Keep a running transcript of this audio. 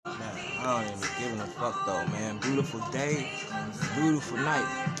I don't even give a fuck though, man. Beautiful day, beautiful night.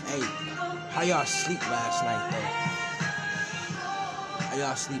 Hey, how y'all sleep last night though? How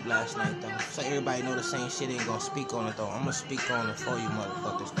y'all sleep last night though? So everybody know the same shit ain't gonna speak on it though. I'm gonna speak on it for you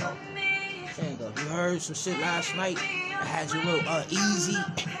motherfuckers though. Saying though, you heard some shit last night that had you a little uneasy,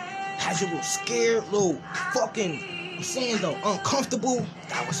 had you a little scared, little fucking, I'm saying though, uncomfortable.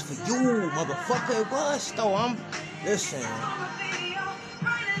 That was for you, motherfucker. It was though. Listen.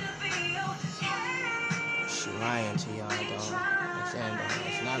 She lying to y'all though. I'm saying though,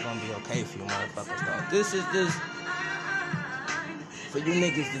 it's not gonna be okay for you motherfuckers though. This is just for you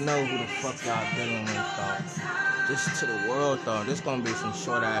niggas to know who the fuck y'all dealing with though. Just to the world though. This gonna be some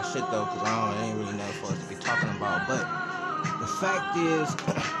short ass shit though, cause ain't really nothing for us to be talking about. But the fact is,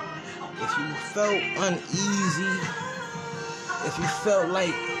 if you felt uneasy, if you felt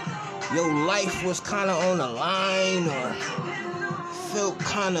like your life was kinda on the line or felt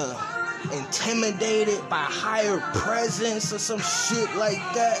kinda intimidated by higher presence or some shit like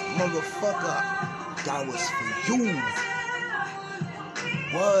that, motherfucker, that was for you.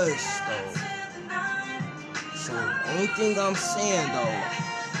 Was though. So only thing I'm saying though,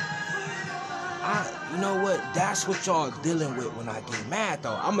 you know what? That's what y'all dealing with when I get mad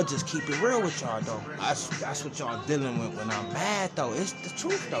though. I'ma just keep it real with y'all though. That's what y'all dealing with when I'm mad though. It's the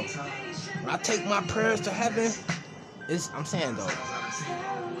truth though. When I take my prayers to heaven, I'm saying though,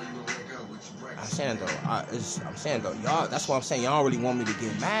 y'all. That's why I'm saying y'all really want me to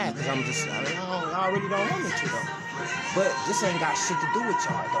get mad, cause y'all really don't want me to though. But this ain't got shit to do with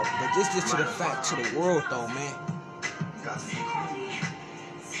y'all though. But this is to the fact to the world though, man.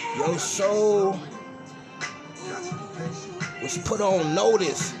 Your soul was put on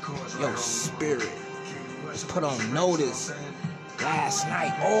notice. Your spirit was put on notice last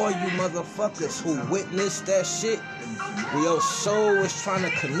night. All you motherfuckers who witnessed that shit, where your soul was trying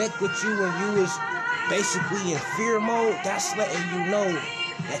to connect with you and you was basically in fear mode, that's letting you know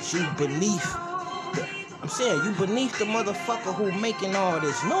that you beneath you beneath the motherfucker who making all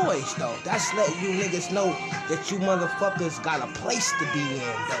this noise though. That's letting you niggas know that you motherfuckers got a place to be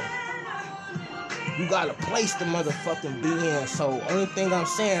in though. You got a place to motherfucking be in. So only thing I'm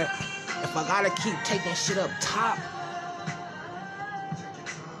saying, if I gotta keep taking shit up top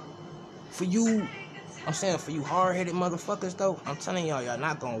for you, I'm saying for you hard-headed motherfuckers though, I'm telling y'all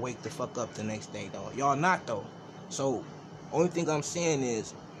not gonna wake the fuck up the next day though. Y'all not though. So only thing I'm saying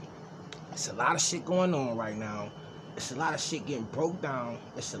is, it's a lot of shit going on right now. It's a lot of shit getting broke down.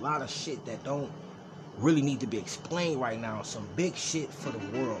 It's a lot of shit that don't really need to be explained right now. Some big shit for the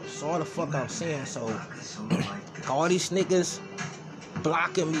world. So all the fuck I'm saying. So all these niggas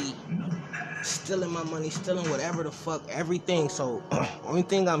blocking me, stealing my money, stealing whatever the fuck, everything. So only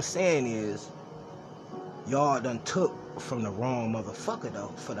thing I'm saying is, y'all done took from the wrong motherfucker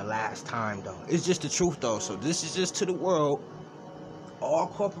though for the last time though. It's just the truth though. So this is just to the world. All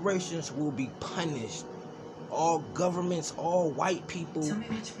corporations will be punished. All governments, all white people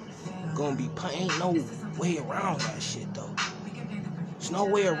gonna be punished. Ain't no way around that shit though. There's no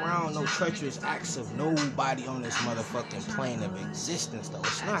way around no treacherous acts of nobody on this motherfucking plane of existence though.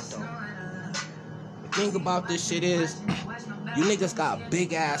 It's not though. The thing about this shit is, you niggas got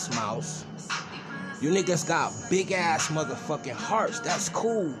big ass mouths. You niggas got big ass motherfucking hearts. That's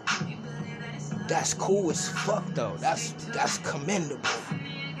cool. That's cool as fuck though. That's commendable.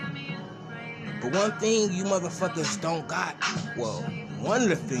 But one thing you motherfuckers don't got, well, one of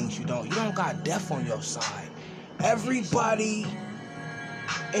the things you don't got death on your side. Everybody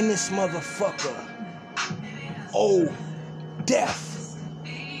in this motherfucker owe death.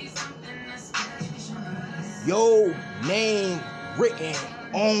 Your name written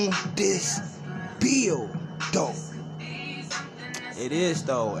on this bill though. It is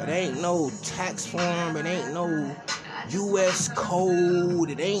though. It ain't no tax form. It ain't no U.S.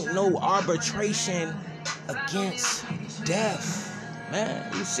 code. It ain't no arbitration against death,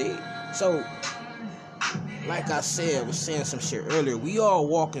 man. You see? So, like I said, I was saying some shit earlier. We all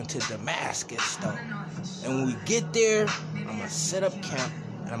walking to Damascus though, and when we get there, I'm gonna set up camp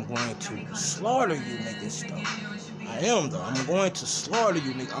and I'm going to slaughter you niggas though. I am though. I'm going to slaughter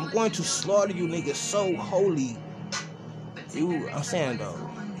you niggas. I'm going to slaughter you niggas so holy. I'm saying though,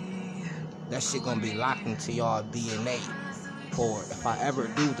 that shit gonna be locked into y'all DNA. For if I ever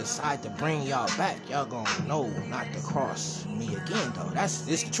do decide to bring y'all back, y'all gonna know not to cross me again though. It's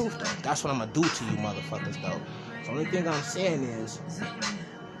the truth though. That's what I'm gonna do to you motherfuckers though. The only thing I'm saying is,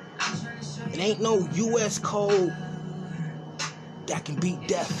 it ain't no U.S. code that can beat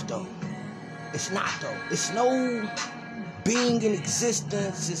death though. It's not though. It's no being in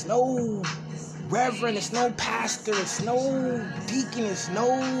existence. It's no reverend, it's no pastor, it's no deacon, it's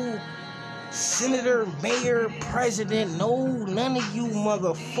no senator, mayor, president, no, none of you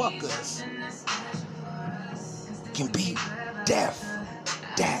motherfuckers can beat death.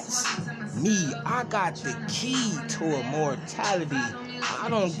 That's me. I got the key to immortality. I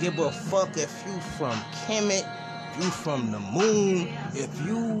don't give a fuck if you from Kemet, if you from the moon, if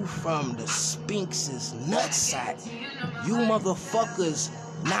you from the Sphinx's nutsack. You motherfuckers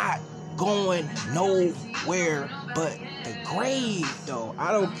not going nowhere but the grave, though.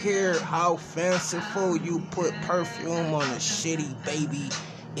 I don't care how fanciful you put perfume on a shitty baby.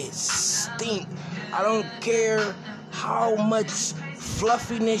 It stink. I don't care how much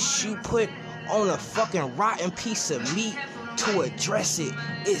fluffiness you put on a fucking rotten piece of meat to address it.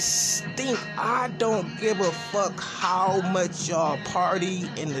 It stink. I don't give a fuck how much y'all party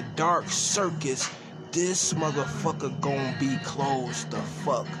in the dark circus. This motherfucker gonna be closed the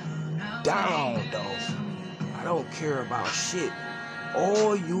fuck down, though. I don't care about shit.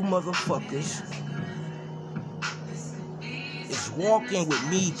 All you motherfuckers is walking with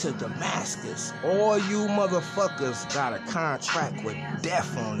me to Damascus. All you motherfuckers got a contract with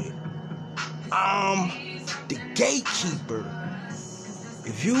death on it. I'm the gatekeeper.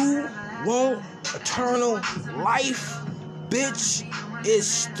 If you want eternal life, bitch,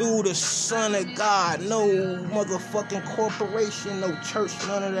 it's through the Son of God. No motherfucking corporation, no church,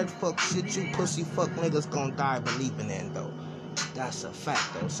 none of that fuck shit you pussy fuck niggas gonna die believing in, though. That's a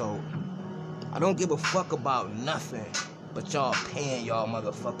fact, though. So, I don't give a fuck about nothing but y'all paying y'all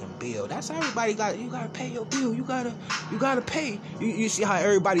motherfucking bill. That's how everybody got. You gotta pay your bill. You gotta pay. You see how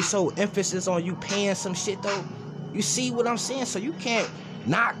everybody's so emphasis on you paying some shit, though? You see what I'm saying? So you can't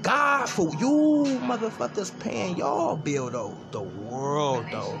knock God for you motherfuckers paying y'all bill, though. The world,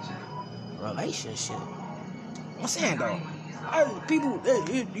 though. Relationship. I'm saying, though. People,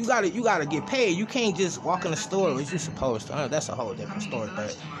 you gotta get paid. You can't just walk in the store as you supposed to. That's a whole different story,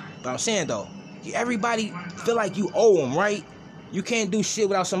 but I'm saying, though, everybody feel like you owe them, right? You can't do shit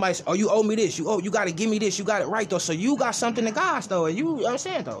without somebody saying, oh, you owe me this. You gotta give me this. You got it right, though. So you got something to God, though. And you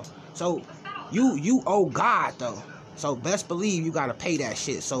understand, though. So you owe God, though. So best believe you gotta pay that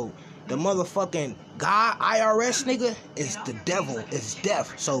shit. So the motherfucking God IRS nigga is the devil. It's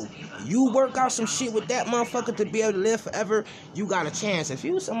death. So you work out some shit with that motherfucker to be able to live forever, you got a chance. If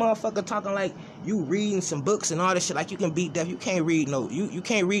you some motherfucker talking like you reading some books and all this shit like you can beat death, you can't read no you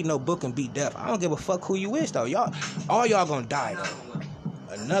can't read no book and beat death. I don't give a fuck who you is, though. All y'all gonna die, though.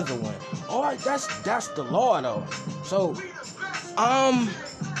 Another one. Alright, that's the law, though. So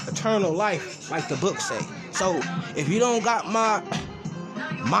eternal life, like the book say. So if you don't got my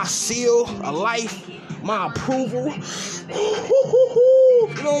seal of life, my approval, if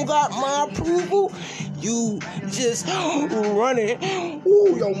you don't got my approval, you just running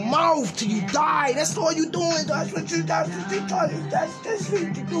your mouth till you die. That's all you doing. That's what you doing.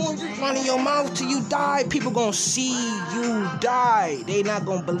 Just running your mouth till you die. People gonna see you die. They not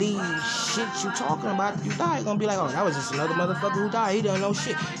gonna believe shit you talking about. You die. They gonna be like, oh, that was just another motherfucker who died. He don't know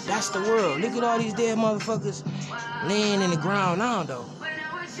shit. That's the world. Look at all these dead motherfuckers laying in the ground now, though.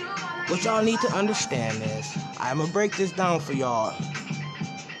 What y'all need to understand is, I'm gonna break this down for y'all.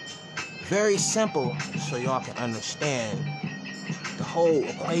 Very simple, so y'all can understand the whole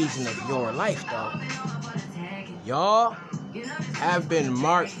equation of your life, though. Y'all have been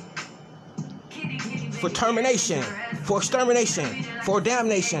marked for termination, for extermination, for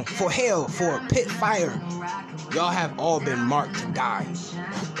damnation, for hell, for pit fire. Y'all have all been marked to die.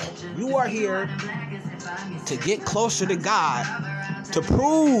 You are here to get closer to God, to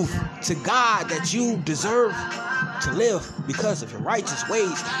prove to God that you deserve to live because of your righteous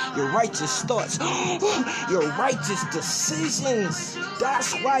ways, your righteous thoughts, your righteous decisions.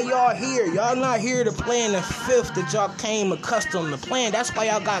 That's why y'all here. Y'all not here to play in the fifth that y'all came accustomed to playing. That's why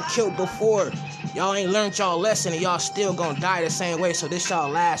y'all got killed before. Y'all ain't learned y'all lesson and y'all still gonna die the same way. So this y'all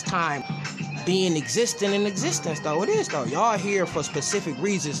last time being existing in existence, though. It is, though. Y'all here for specific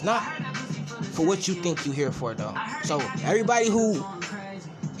reasons, not for what you think you here for, though. So everybody who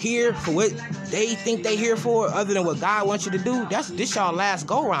here for what they think they here for, other than what God wants you to do, this y'all last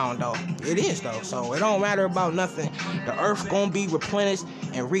go round, though. It is, though. So it don't matter about nothing. The earth gonna be replenished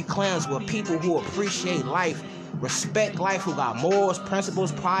and recleansed with people who appreciate life, respect life, who got morals,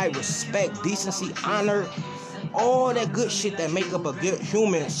 principles, pride, respect, decency, honor, all that good shit that make up a good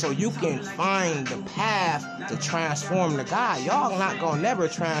human, so you can find the path to transform to God. Y'all not gonna never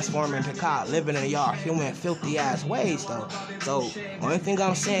transform into God living in y'all human filthy ass ways, though. So only thing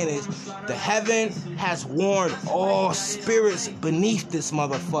I'm saying is the heaven has warned all spirits beneath this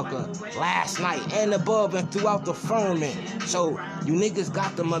motherfucker last night and above and throughout the firmament. So you niggas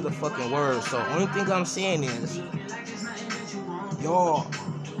got the motherfucking word. So only thing I'm saying is y'all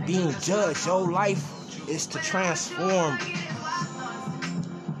being judged. Your life is to transform.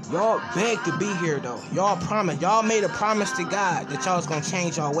 Y'all begged to be here though. Y'all promised. Y'all made a promise to God that y'all was gonna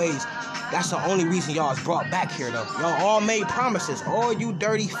change y'all ways. That's the only reason y'all was brought back here though. Y'all all made promises. All you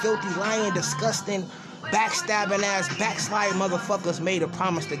dirty, filthy, lying, disgusting, backstabbing ass, backsliding motherfuckers made a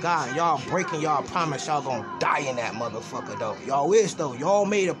promise to God. Y'all breaking y'all promise. Y'all gonna die in that motherfucker though. Y'all is though. Y'all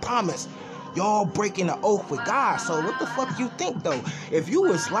made a promise. Y'all breaking the oath with God. So what the fuck you think though? If you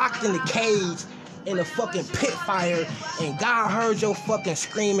was locked in the cage in a fucking pit fire and God heard your fucking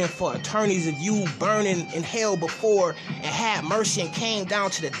screaming for attorneys of you burning in hell before and had mercy and came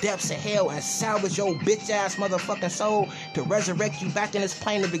down to the depths of hell and salvaged your bitch ass motherfucking soul to resurrect you back in this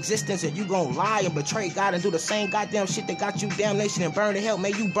plane of existence, and you gonna lie and betray God and do the same goddamn shit that got you damnation and burn to hell,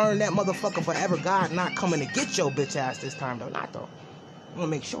 may you burn that motherfucker forever. God not coming to get your bitch ass this time though. Not though. I wanna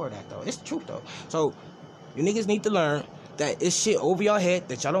make sure of that though. It's the truth though. So you niggas need to learn that it's shit over your head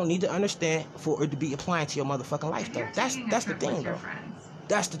that y'all don't need to understand for it to be applying to your motherfucking life though. That's the thing though.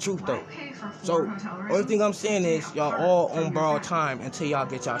 That's the truth though. So only thing I'm saying is y'all all on borrowed time until y'all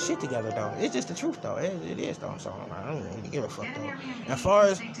get y'all shit together though. It's just the truth though. It is though. So I don't even give a fuck though. And as far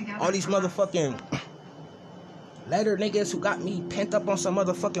as all these motherfucking letter niggas who got me pent up on some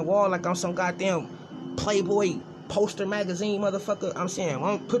motherfucking wall like I'm some goddamn Playboy poster magazine motherfucker, I'm saying,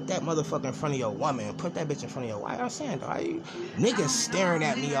 don't put that motherfucker in front of your woman. Put that bitch in front of your wife. I'm saying, though, niggas staring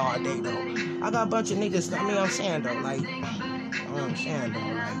at me all day, though. I got a bunch of niggas, I'm saying, though, like, I'm saying, though,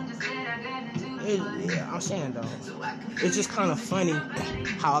 like, I'm saying, though, it's just kind of funny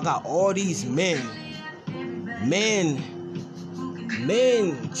how I got all these men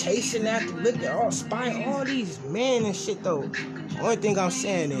chasing after liquor, all spying, all these men and shit, though. Only thing I'm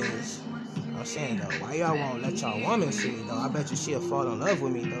saying is, though, why y'all won't let y'all woman see me though? I bet you she'll fall in love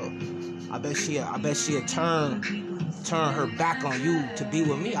with me though. I bet she'll turn her back on you to be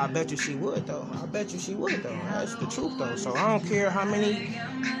with me. I bet you she would though. That's the truth though. So I don't care how many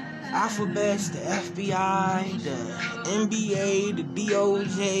alphabets, the FBI, the NBA, the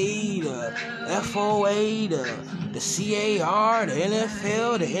DOJ, the FOA, the CAR, the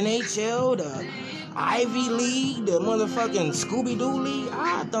NFL, the NHL, the Ivy League, the motherfucking Scooby-Doo League.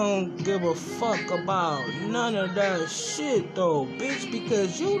 I don't give a fuck about none of that shit though, bitch,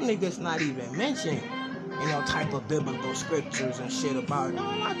 because you niggas not even mentioned in no type of biblical scriptures and shit about it.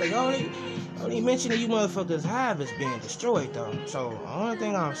 No, not the only mention that you motherfuckers have is being destroyed though. So the only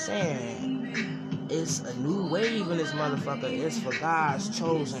thing I'm saying is a new wave in this motherfucker. It's for God's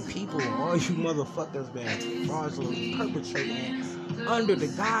chosen people. All you motherfuckers been fraudulently perpetrating under the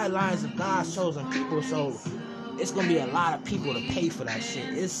guidelines of God's chosen people, so it's gonna be a lot of people to pay for that shit.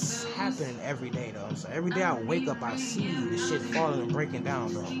 It's happening every day though. So every day I wake up, I see the shit falling and breaking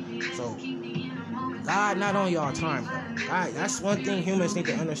down though. So God not on y'all time though. God, that's one thing humans need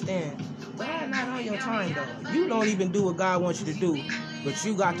to understand. God not on your time though. You don't even do what God wants you to do, but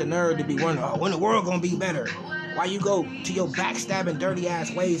you got the nerve to be wondering, oh, when the world gonna be better? Why you go to your backstabbing, dirty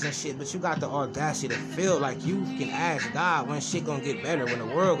ass ways and shit, but you got the audacity to feel like you can ask God when shit gonna get better, when the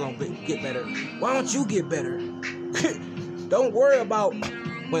world gonna get better. Why don't you get better? Don't worry about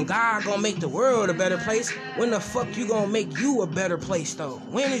when God gonna make the world a better place. When the fuck you gonna make you a better place though?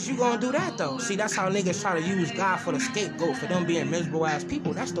 When is you gonna do that though? See, that's how niggas try to use God for the scapegoat for them being miserable ass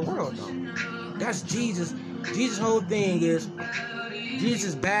people. That's the world though. That's Jesus. Jesus' whole thing is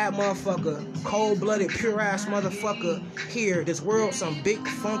Jesus bad motherfucker, cold-blooded, pure-ass motherfucker here. This world some big,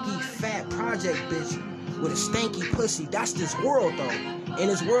 funky, fat project bitch with a stanky pussy. That's this world, though. And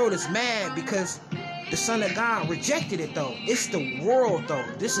this world is mad because the Son of God rejected it, though. It's the world, though.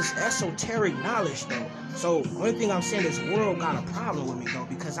 This is esoteric knowledge, though. So, only thing I'm saying is world got a problem with me, though,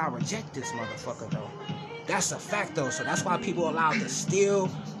 because I reject this motherfucker, though. That's a fact, though. So that's why people allowed to steal,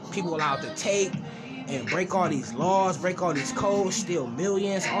 people allowed to take, and break all these laws, break all these codes, steal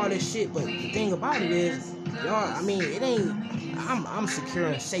millions, all this shit. But the thing about it is, y'all, I mean, it ain't, I'm secure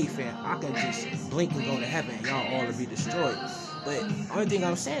and safe, and I can just blink and go to heaven, and y'all all to be destroyed. But only thing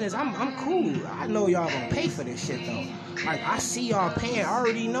I'm saying is, I'm cool. I know y'all gonna pay for this shit, though. Like, I see y'all paying. I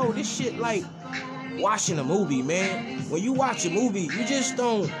already know this shit like watching a movie, man. When you watch a movie, you just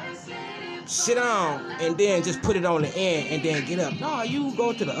don't sit down and then just put it on the end and then get up. No, you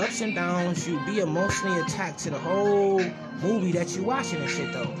go to the ups and downs. You be emotionally attached to the whole movie that you watching and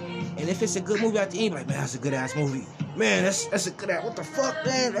shit though. And if it's a good movie at the end, you're like, man, that's a good ass movie. Man, that's a good ass. What the fuck,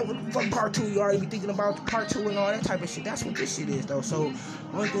 man? What the fuck part 2? You already be thinking about part 2 and all that type of shit. That's what this shit is though. So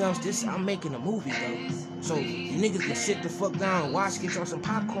only thing I'm making a movie though. So you niggas can sit the fuck down and watch, get y'all some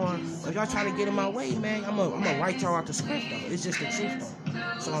popcorn. But if y'all try to get in my way, man, I'm gonna write y'all out the script though. It's just the truth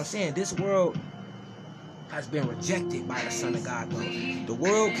though. So I'm saying this world has been rejected by the Son of God, though. The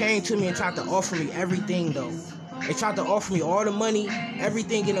world came to me and tried to offer me everything, though. They tried to offer me all the money,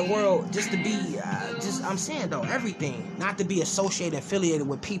 everything in the world, just to be, I'm saying, though, everything. Not to be associated, affiliated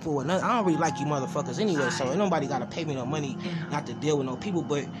with people. And I don't really like you motherfuckers anyway, so ain't nobody got to pay me no money not to deal with no people.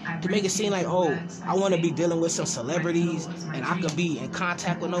 But to make it seem like, oh, I want to be dealing with some celebrities and I can be in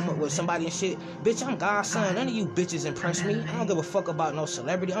contact with somebody and shit. Bitch, I'm God's son. None of you bitches impress me. I don't give a fuck about no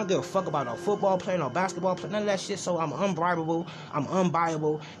celebrity. I don't give a fuck about no football player, no basketball player, none of that shit. So I'm unbribable. I'm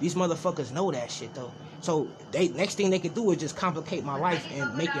unbuyable. These motherfuckers know that shit, though. So next thing they can do is just complicate my life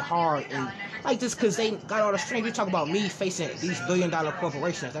and make it hard and like this, because they got all the strength. You talk about me facing these billion-dollar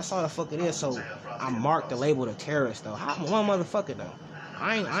corporations. That's all the fuck it is. So I'm marked the label of terrorist, though. I'm one motherfucker, though.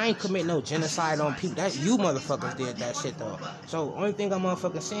 I ain't commit no genocide on people. That you motherfuckers did that shit, though. So only thing I'm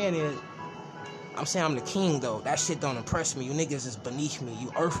motherfucking saying is, I'm saying I'm the king, though. That shit don't impress me. You niggas is beneath me.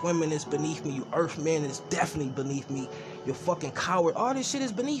 You earth women is beneath me. You earth men is definitely beneath me. You fucking coward. All this shit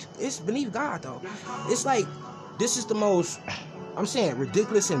is beneath. It's beneath God, though. It's like, this is the most, I'm saying,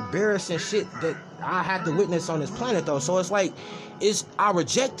 ridiculous, embarrassing shit that I had to witness on this planet, though. So it's like, I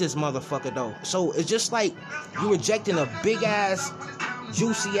reject this motherfucker, though. So it's just like you rejecting a big ass,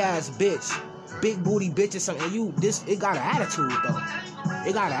 juicy ass bitch, big booty bitch or something. And it got an attitude, though.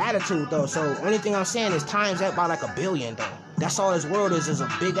 It got an attitude, though. So only thing I'm saying is times that by like 1 billion, though. That's all this world is a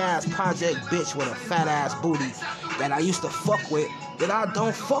big ass project bitch with a fat ass booty that I used to fuck with, that I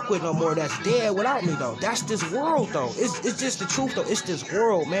don't fuck with no more, that's dead without me, though. That's this world, though. It's just the truth, though. It's this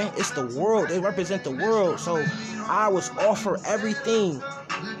world, man. It's the world. They represent the world. So I was offered everything.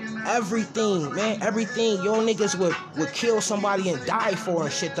 Everything, man. Everything your niggas would kill somebody and die for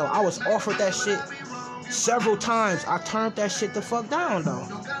and shit, though. I was offered that shit several times. I turned that shit the fuck down, though.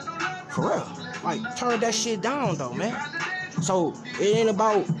 For real. Like, turned that shit down, though, man. So it ain't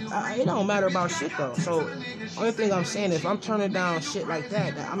about, it don't matter about shit, though. So only thing I'm saying is, if I'm turning down shit like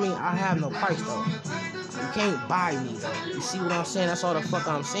that, I mean, I have no price, though. You can't buy me, though. You see what I'm saying? That's all the fuck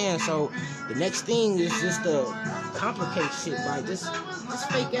I'm saying. So the next thing is just to complicate shit like this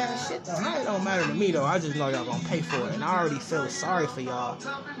fake ass shit, though. It don't matter to me, though. I just know y'all gonna pay for it, and I already feel sorry for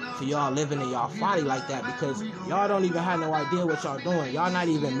y'all living in y'all folly like that, because y'all don't even have no idea what y'all doing. Y'all not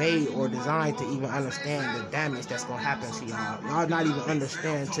even made or designed to even understand the damage that's gonna happen to y'all. Y'all not even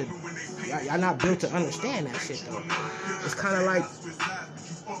y'all not built to understand that shit, though. It's kind of like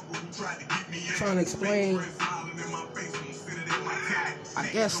trying to explain, I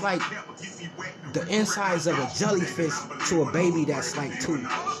guess, like the insides of a jellyfish to a baby that's like 2.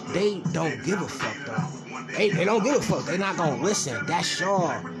 They don't give a fuck, though. They don't give a fuck. They not gonna listen. That's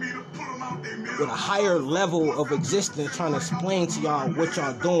y'all with a higher level of existence trying to explain to y'all what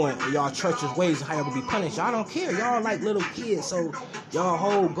y'all doing and y'all treacherous ways and how y'all gonna be punished. Y'all don't care. Y'all like little kids. So y'all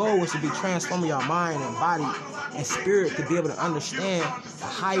whole goal is to be transforming y'all mind and body and spirit to be able to understand the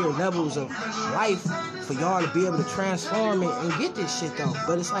higher levels of life for y'all to be able to transform it and get this shit, though.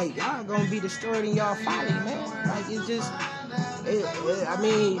 But it's like y'all gonna be destroyed in y'all folly, man. Like, it's just, I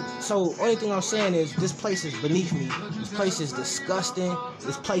mean, so only thing I'm saying is this place is beneath me. This place is disgusting.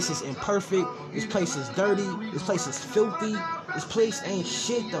 This place is imperfect. This place is dirty. This place is filthy. This place ain't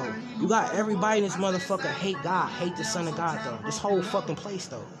shit, though. You got everybody in this motherfucker hate God, hate the Son of God, though. This whole fucking place,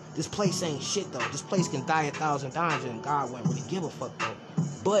 though. This place ain't shit, though. This place can die 1,000 times and God won't really give a fuck, though.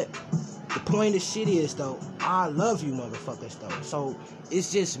 But the point of shit is, though, I love you motherfuckers, though. So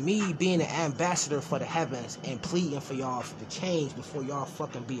it's just me being an ambassador for the heavens and pleading for y'all to change before y'all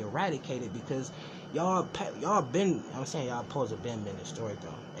fucking be eradicated, because y'all been, I'm saying y'all supposed to been destroyed,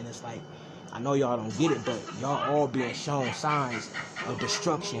 though. And it's like, I know y'all don't get it, but y'all all being shown signs of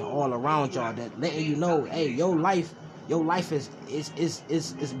destruction all around y'all that letting you know, hey, your life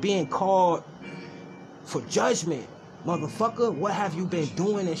is being called for judgment. Motherfucker, what have you been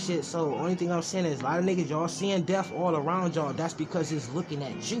doing and shit? So only thing I'm saying is, a lot of niggas, y'all seeing death all around y'all. That's because it's looking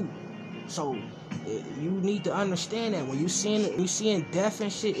at you. So you need to understand that when you seeing death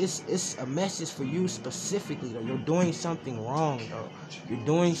and shit, it's a message for you specifically, though. You're doing something wrong, though. You're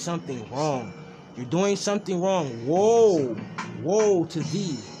doing something wrong. You're doing something wrong. Woe to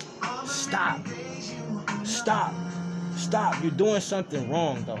thee. Stop. You're doing something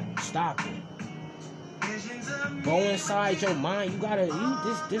wrong, though. Stop it. Go inside your mind.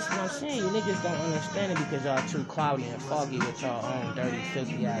 This what I'm saying. You niggas don't understand it because y'all too cloudy and foggy with y'all own dirty,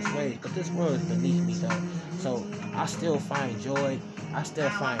 filthy ass ways. But this world is beneath me, though. So I still find joy. I still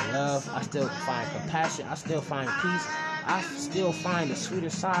find love. I still find compassion. I still find peace. I still find the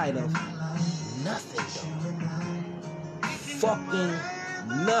sweeter side of nothing, though. Fucking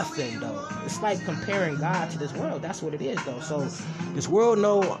nothing though. It's like comparing God to this world. That's what it is though. So this world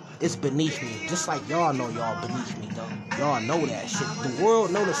know it's beneath me, just like y'all know y'all beneath me though. Y'all know that shit. The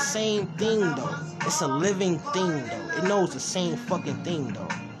world know the same thing though. It's a living thing though. It knows the same fucking thing though.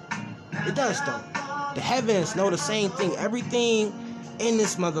 It does though. The heavens know the same thing. Everything in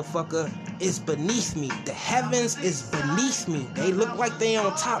this motherfucker is beneath me. The heavens is beneath me. They look like they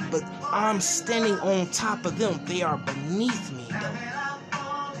on top, but I'm standing on top of them. They are beneath me though.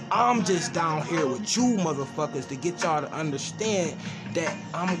 I'm just down here with you motherfuckers to get y'all to understand that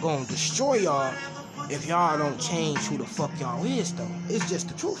I'm gonna destroy y'all if y'all don't change who the fuck y'all is though. It's just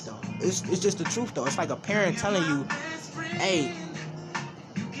the truth though. It's just the truth though. It's like a parent telling you, hey,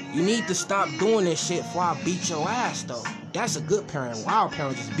 you need to stop doing this shit before I beat your ass though. That's a good parent. Wild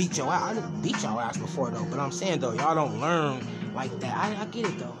parent just beat your ass. I didn't beat your ass before though, but I'm saying though, y'all don't learn like that. I get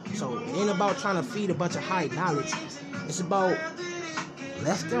it though. So it ain't about trying to feed a bunch of high knowledge. It's about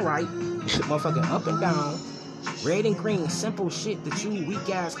left and right, motherfucking up and down, red and green, simple shit that you weak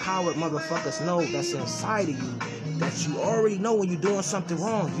ass coward motherfuckers know that's inside of you, that you already know when you're doing something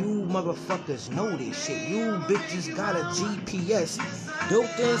wrong. You motherfuckers know this shit. You bitches got a GPS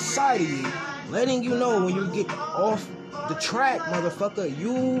built inside of you, letting you know when you get off the track, motherfucker.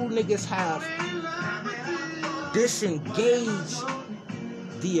 You niggas have disengaged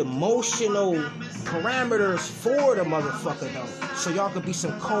the emotional parameters for the motherfucker though. So y'all could be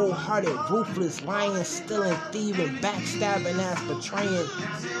some cold-hearted, ruthless, lying, stealing, thieving, backstabbing ass, betraying,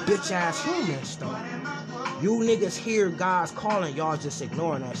 bitch ass humans though. You niggas hear God's calling, y'all just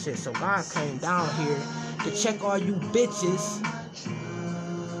ignoring that shit. So God came down here to check all you bitches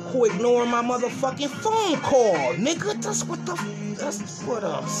who ignoring my motherfucking phone call, nigga. That's what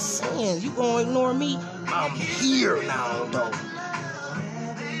I'm saying. You gonna ignore me? I'm here now though.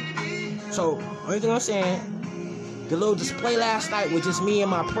 So, only thing I'm saying, the little display last night was just me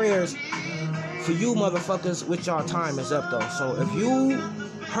and my prayers for you motherfuckers, which y'all time is up though. So if you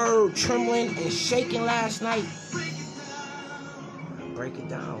heard trembling and shaking last night, break it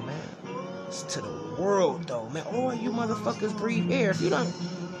down, man. It's to the world though, man. All you motherfuckers breathe air. If you don't,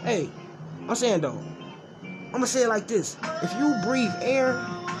 hey, I'm saying though, I'm gonna say it like this. If you breathe air,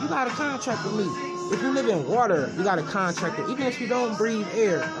 you got a contract with me. If you live in water, you got a contract. Even if you don't breathe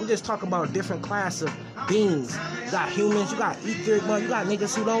air, I'm just talking about a different class of beings. You got humans, you got etheric, you got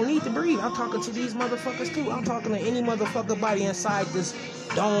niggas who don't need to breathe. I'm talking to these motherfuckers too. I'm talking to any motherfucker body inside this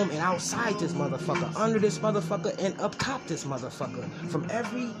dome and outside this motherfucker, under this motherfucker and up top this motherfucker. From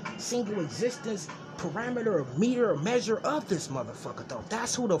every single existence, parameter, or meter, or measure of this motherfucker though.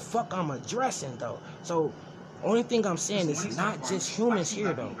 That's who the fuck I'm addressing though. So only thing I'm saying is not just humans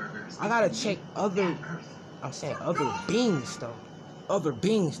here though. I gotta check other beings though. Other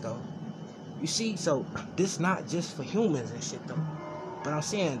beings though. You see, so this not just for humans and shit though. But I'm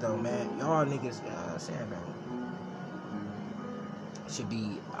saying though, man, y'all niggas, I'm saying though, should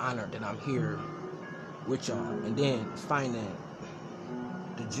be honored that I'm here with y'all. And then finding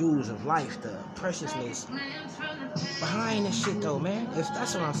the jewels of life, the preciousness behind this shit though, man.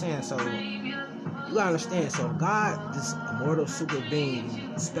 That's what I'm saying. So you gotta understand, so God, this immortal super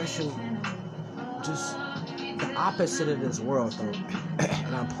being, special, just the opposite of this world though.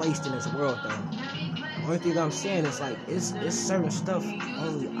 And I'm placed in this world though. The only thing I'm saying is like, it's certain stuff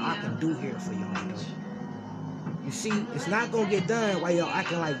only I can do here for y'all though. You see, it's not gonna get done while y'all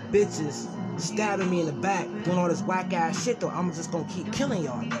acting like bitches, stabbing me in the back, doing all this whack ass shit though. I'm just gonna keep killing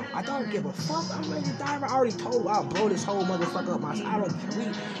y'all though. I don't give a fuck. I'm ready to die. I already told you I'll blow this whole motherfucker up myself. I don't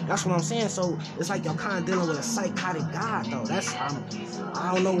care. That's what I'm saying. So it's like y'all kind of dealing with a psychotic God though.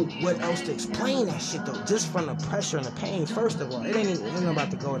 I don't know what else to explain that shit though. Just from the pressure and the pain. First of all, it ain't about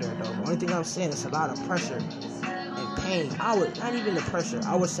to go there though. The only thing I'm saying is a lot of pressure and pain. Not even the pressure.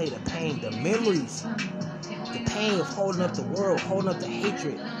 I would say the pain, the memories. The pain of holding up the world, holding up the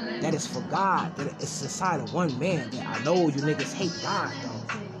hatred that is for God, that it's inside of one man. That I know you niggas hate God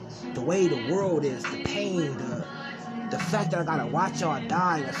though. The way the world is, the pain, the fact that I gotta watch y'all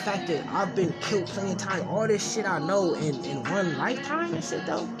die, the fact that I've been killed plenty of times, all this shit I know in one lifetime and shit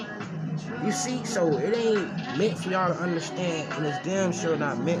though. You see, so it ain't meant for y'all to understand, and it's damn sure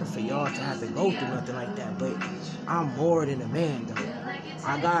not meant for y'all to have to go through nothing like that. But I'm more than a man though.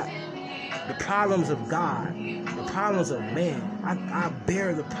 I got the problems of God, the problems of man. I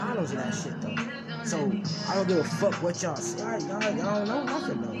bear the problems of that shit though. So I don't give a fuck what y'all say. Y'all don't know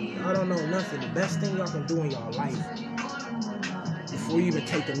nothing though. Y'all don't know nothing. The best thing y'all can do in y'all life before you even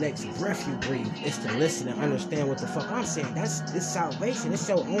take the next breath you breathe is to listen and understand what the fuck I'm saying. It's salvation. It's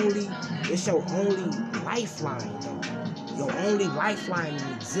your only lifeline though. Your only lifeline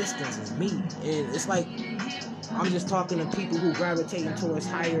in existence is me. And it's like I'm just talking to people who gravitating towards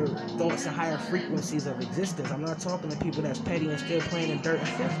higher thoughts and higher frequencies of existence. I'm not talking to people that's petty and still playing in dirt and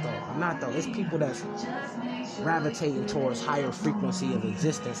filth, though. I'm not, though. It's people that's gravitating towards higher frequency of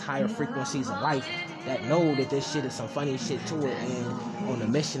existence, higher frequencies of life, that know that this shit is some funny shit to it and on a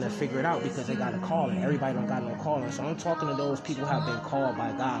mission to figure it out because they got a calling. Everybody don't got no calling. So I'm talking to those people who have been called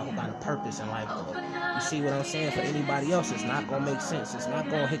by God, who got a purpose in life, though. You see what I'm saying? For anybody else, it's not going to make sense. It's not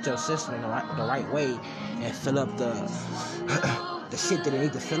going to hit your system in the right way and fill up the shit that it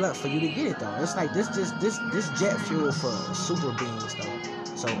need to fill up for you to get it, though. It's like this jet fuel for super beings, though.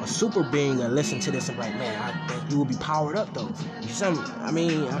 So a super being that listen to this and be like, man, I think you will be powered up, though. I'm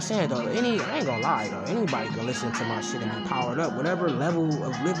saying, though, I ain't gonna lie, though. Anybody can listen to my shit and be powered up. Whatever level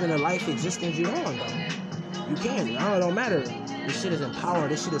of living a life existence you're on, though. You can. It don't matter. This shit is empowered.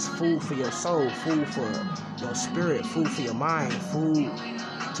 This shit is food for your soul, food for your spirit, food for your mind, food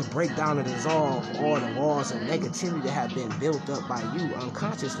to break down and dissolve all the walls of negativity that have been built up by you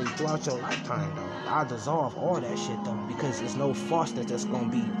unconsciously throughout your lifetime, though. I'll dissolve all that shit, though, because there's no force that's going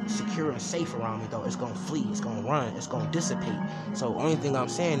to be secure and safe around me, though. It's going to flee, it's going to run, it's going to dissipate. So only thing I'm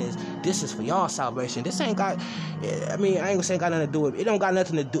saying is, this is for y'all salvation. This ain't got, I ain't gonna say it got nothing to do with, it don't got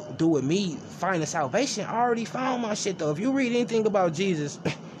nothing to do with me finding salvation. I already found my shit, though. If you read anything about Jesus,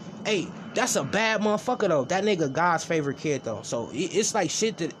 hey, that's a bad motherfucker, though. That nigga God's favorite kid, though. So it's like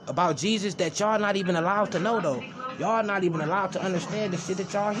shit that about Jesus that y'all not even allowed to know, though. Y'all not even allowed to understand the shit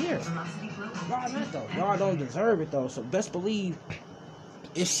that y'all hear. Y'all not, though. Y'all don't deserve it, though. So best believe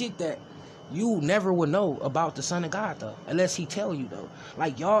it's shit that you never would know about the Son of God, though, unless he tell you, though.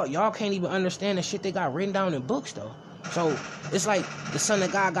 Like y'all can't even understand the shit they got written down in books, though. So it's like the Son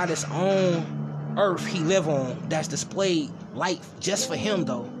of God got his own earth he live on that's displayed light just for him,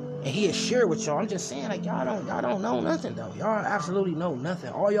 though. And he is shared with y'all. I'm just saying, like, y'all don't know nothing, though. Y'all absolutely know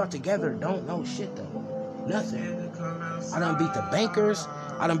nothing. All y'all together don't know shit, though. Nothing. I done beat the bankers.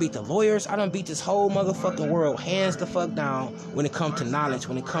 I done beat the lawyers. I done beat this whole motherfucking world hands the fuck down when it comes to knowledge,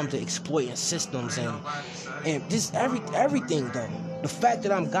 when it comes to exploiting systems and just everything, though. The fact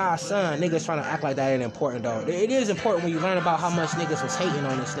that I'm God's son, niggas trying to act like that ain't important, though. It is important when you learn about how much niggas was hating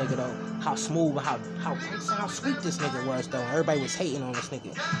on this nigga, though. How smooth, how sweet this nigga was, though. Everybody was hating on this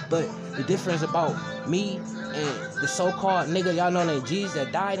nigga. But the difference about me and the so-called nigga y'all know named Jesus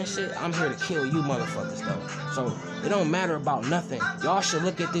that died and shit, I'm here to kill you motherfuckers, though. So it don't matter about nothing. Y'all should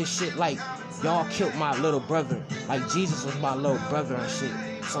look at this shit like y'all killed my little brother. Like Jesus was my little brother and shit.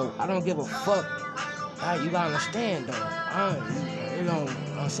 So I don't give a fuck. You gotta understand, though.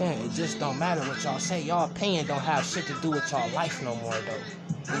 I'm saying, it just don't matter what y'all say. Y'all opinion don't have shit to do with y'all life no more, though.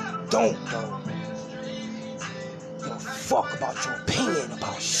 It don't, though. Give a fuck about your opinion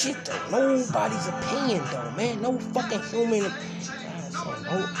about shit, though. Nobody's opinion, though, man. No fucking human.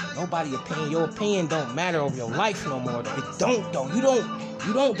 Nobody's opinion. Your opinion don't matter over your life no more, though. It don't, though.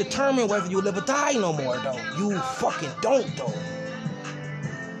 You don't determine whether you live or die no more, though. You fucking don't, though.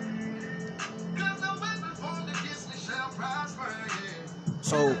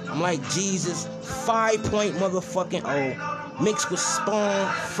 So I'm like Jesus, 5-point motherfucking O, mixed with Spawn,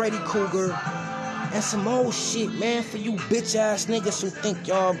 Freddy Krueger, and some old shit, man, for you bitch ass niggas who think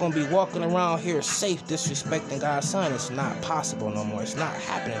y'all gonna be walking around here safe disrespecting God's son. It's not possible no more. It's not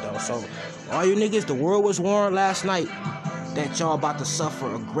happening, though. So all you niggas, the world was warned last night that y'all about to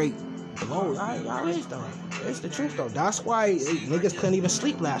suffer a great blow. Y'all is, though. It's the truth, though. That's why niggas couldn't even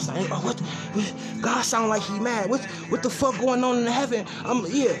sleep last night. Oh, what? God sound like he mad. What the fuck going on in heaven?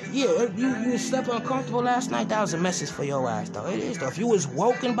 You slept uncomfortable last night. That was a message for your ass, though. It is, though. If you was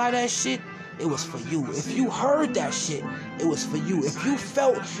woken by that shit, it was for you. If you heard that shit, it was for you. If you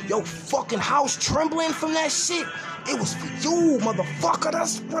felt your fucking house trembling from that shit, it was for you, motherfucker.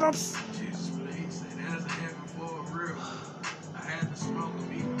 That's what I'm saying.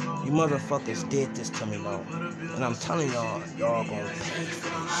 You motherfuckers did this to me, though. And I'm telling y'all gonna pay for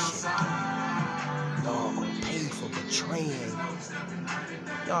this shit. Y'all gonna pay for betraying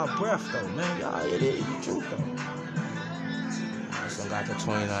y'all breath, though, man. Y'all, it is the truth, though. I still got the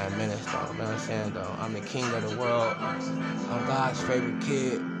 29 minutes, though. You know what I'm saying, though? I'm the king of the world. I'm God's favorite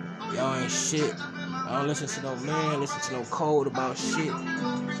kid. Y'all ain't shit. I don't listen to no man, listen to no code about shit.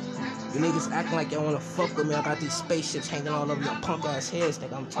 You niggas acting like y'all wanna fuck with me. I got these spaceships hanging all over your punk ass heads,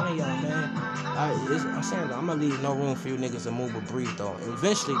 nigga. I'm telling y'all, man. I'm saying, though, I'm gonna leave no room for you niggas to move or breathe, though.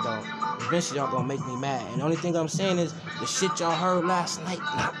 Eventually y'all gonna make me mad. And the only thing I'm saying is the shit y'all heard last night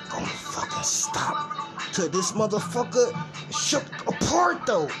not gonna fucking stop till this motherfucker shook apart,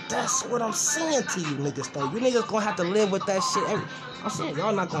 though. That's what I'm saying to you niggas, though. You niggas gonna have to live with that shit. I'm saying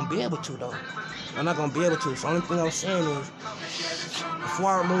y'all not gonna be able to, though. I'm not gonna be able to. So the only thing I'm saying is,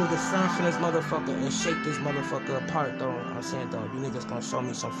 before I remove the sun from this motherfucker and shake this motherfucker apart, though, I'm saying, though, you niggas gonna show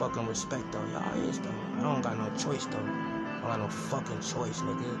me some fucking respect, though. Y'all is, though. I don't got no choice, though. I don't got no fucking choice,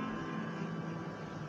 nigga.